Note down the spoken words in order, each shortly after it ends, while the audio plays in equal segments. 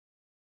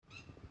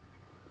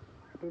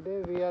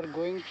Today we are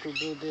going to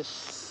do this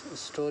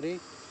story.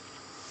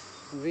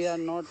 We are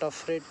not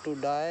afraid to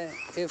die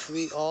if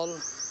we all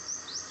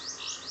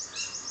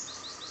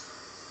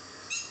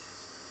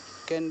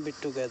can be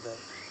together.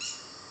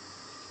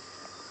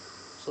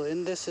 So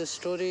in this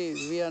story,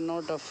 we are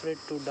not afraid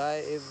to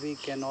die if we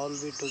can all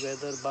be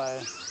together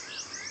by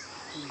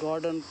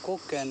Gordon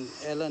Cook and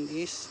Ellen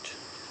East.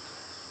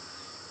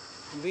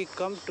 We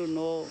come to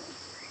know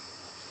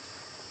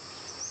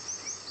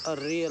a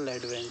real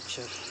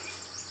adventure.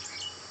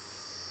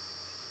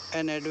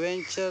 An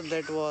adventure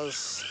that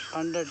was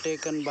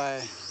undertaken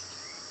by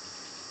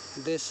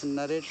this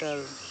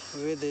narrator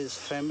with his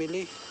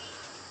family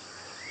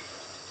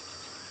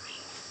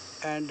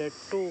and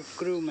two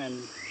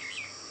crewmen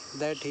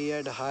that he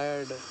had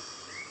hired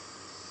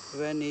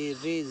when he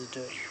reached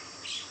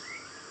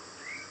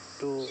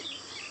to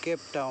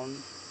Cape Town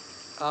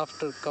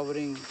after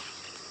covering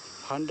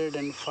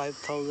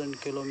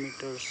 105,000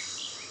 kilometers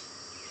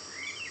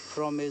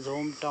from his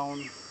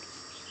hometown,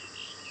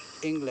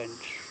 England.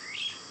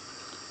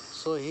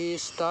 So he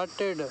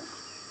started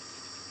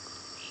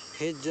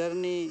his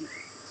journey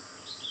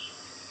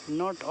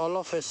not all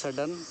of a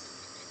sudden.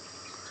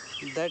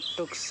 That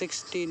took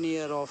 16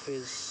 years of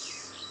his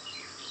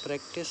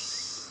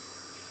practice.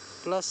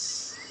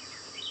 Plus,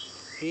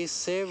 he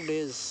saved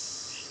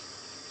his,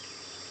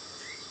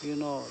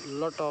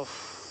 lot of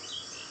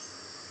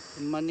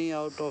money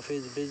out of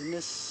his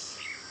business.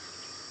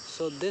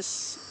 So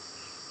this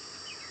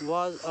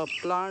was a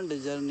planned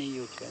journey,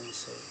 you can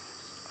say,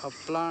 a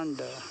planned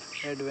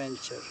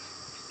adventure.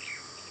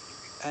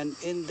 And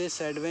in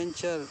this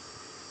adventure,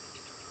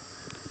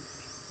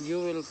 you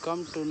will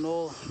come to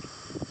know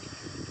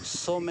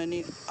so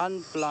many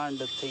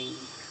unplanned things.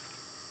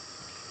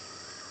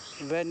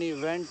 When he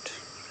went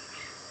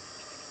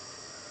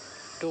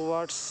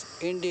towards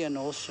Indian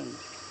Ocean,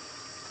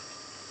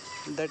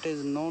 that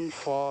is known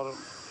for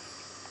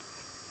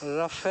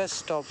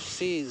roughest of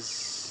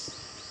seas,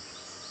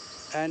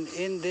 and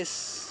in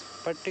this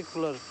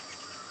particular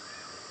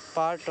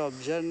part of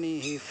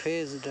journey he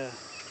faced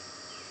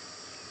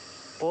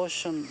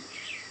ocean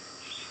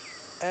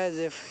as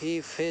if he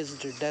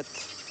faced death.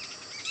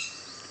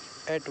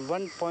 At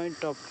one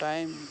point of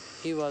time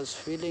he was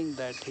feeling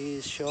that he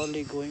is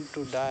surely going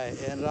to die,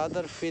 and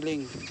rather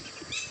feeling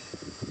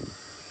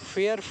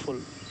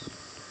fearful.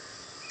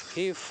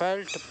 He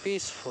felt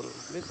peaceful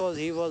because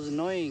he was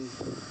knowing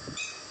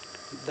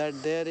that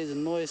there is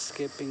no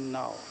escaping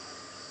now.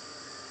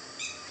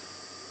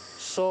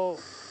 So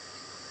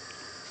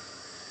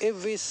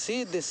if we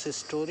see this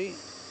story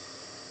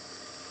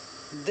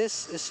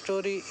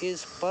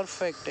is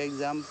perfect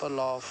example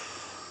of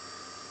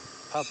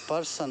a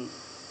person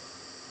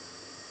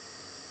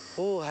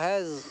who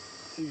has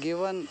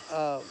given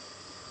a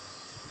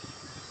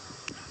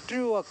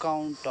true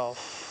account of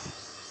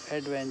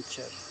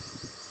adventure,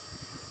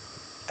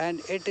 and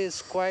it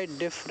is quite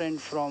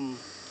different from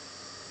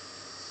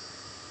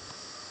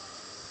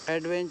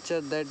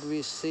adventure that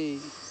we see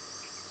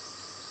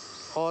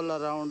all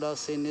around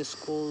us in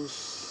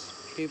schools,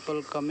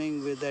 people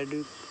coming with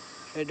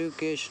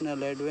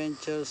educational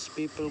adventures,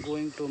 people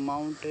going to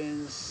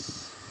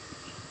mountains,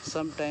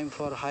 sometime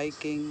for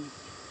hiking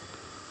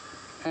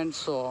and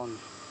so on.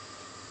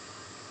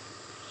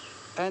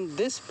 And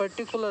this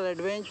particular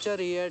adventure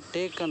he had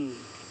taken,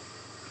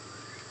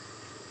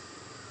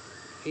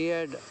 he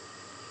had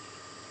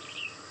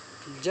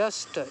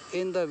just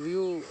in the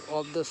view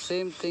of the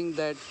same thing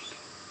that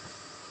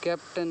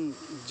Captain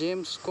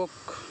James Cook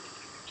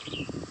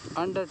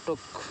undertook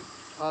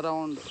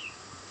around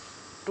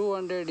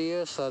 200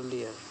 years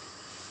earlier.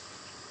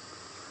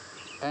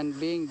 And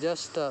being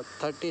just a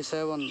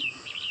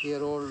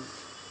 37-year-old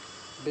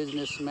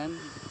businessman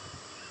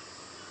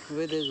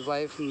with his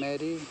wife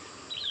Mary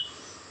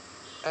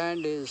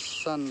and his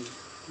son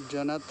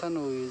Jonathan,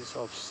 who is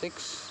of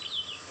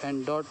 6,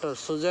 and daughter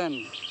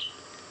Suzanne,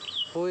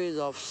 who is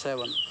of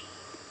 7.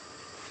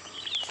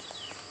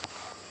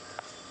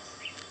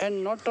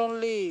 And not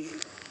only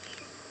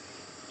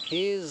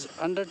he is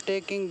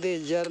undertaking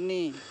this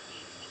journey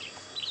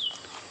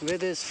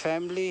with his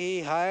family,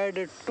 he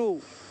hired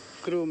 2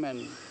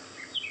 crewmen.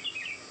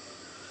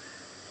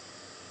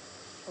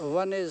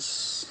 One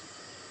is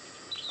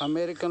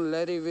American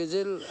Larry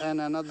Vigil and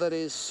another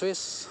is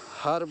Swiss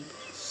Herb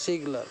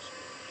Siegler.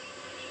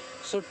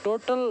 So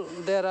total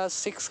there are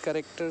 6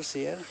 characters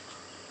here,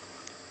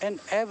 and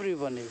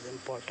everyone is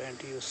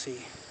important, you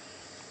see.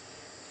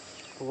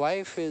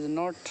 Wife is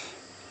not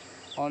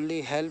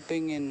only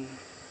helping in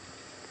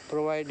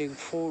providing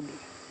food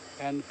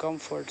and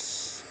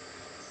comforts,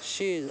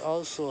 she is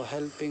also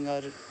helping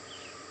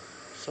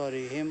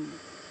him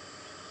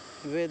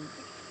with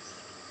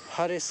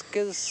her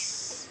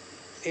skills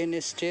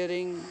in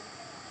steering,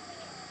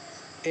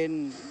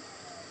 in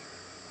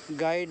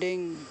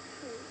guiding,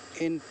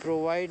 in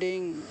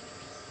providing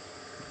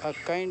a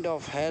kind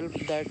of help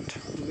that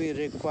we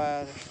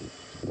require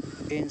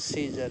in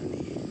sea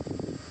journey.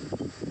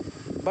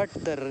 But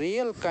the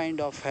real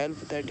kind of help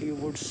that you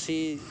would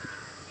see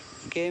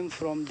came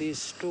from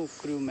these 2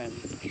 crewmen.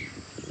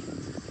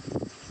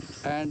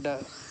 And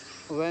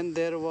when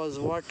there was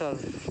water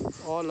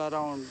all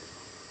around,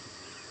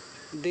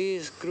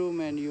 these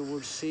crewmen, you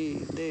would see,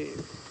 they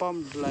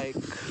pumped like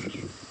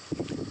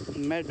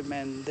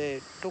madmen.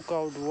 They took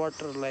out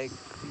water like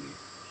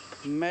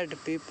mad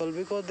people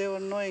because they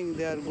were knowing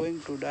they are going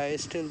to die.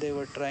 Still they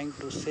were trying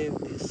to save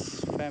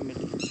this family,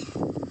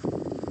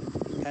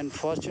 and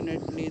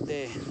fortunately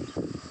they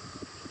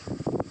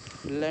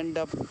land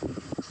up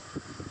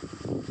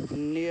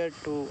near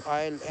to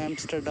Isle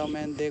Amsterdam,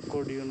 and they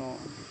could,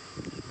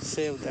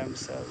 save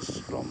themselves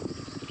from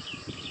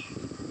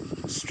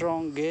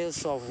strong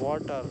gales of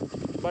water.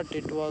 But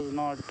it was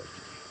not,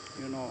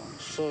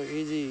 so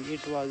easy.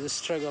 It was a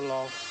struggle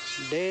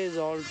of days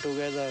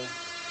altogether,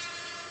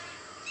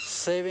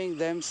 saving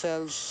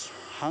themselves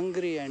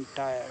hungry and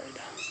tired.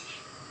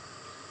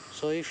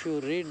 So if you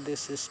read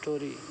this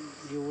story,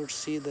 you would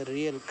see the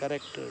real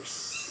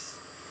characters.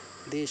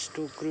 These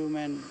two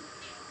crewmen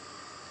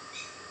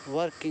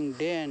working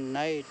day and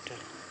night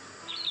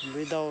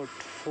without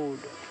food.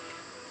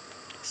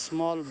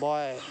 Small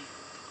boy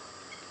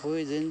who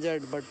is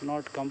injured but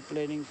not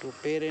complaining to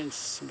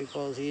parents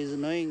because he is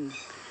knowing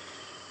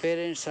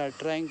parents are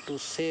trying to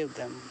save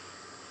them.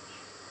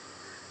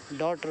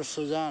 Daughter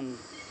Suzanne,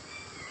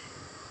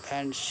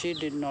 and she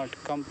did not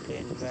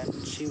complain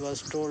when she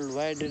was told,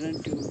 why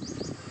didn't you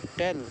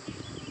tell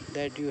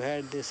that you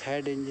had this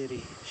head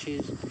injury?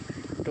 She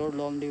told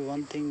only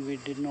one thing, we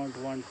did not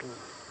want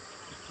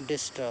to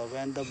disturb.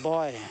 And the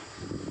boy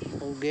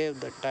who gave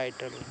the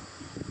title,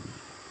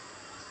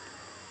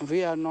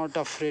 we are not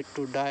afraid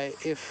to die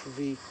if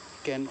we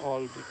can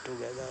all be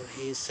together.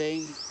 He is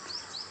saying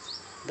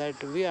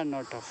that we are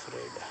not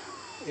afraid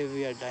if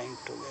we are dying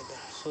together.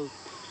 So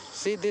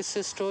see this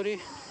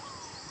story,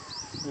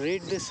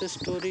 read this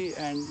story,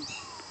 and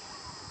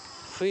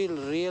feel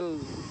real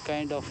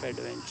kind of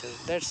adventure.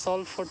 That's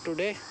all for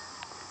today.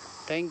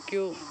 Thank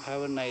you.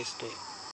 Have a nice day.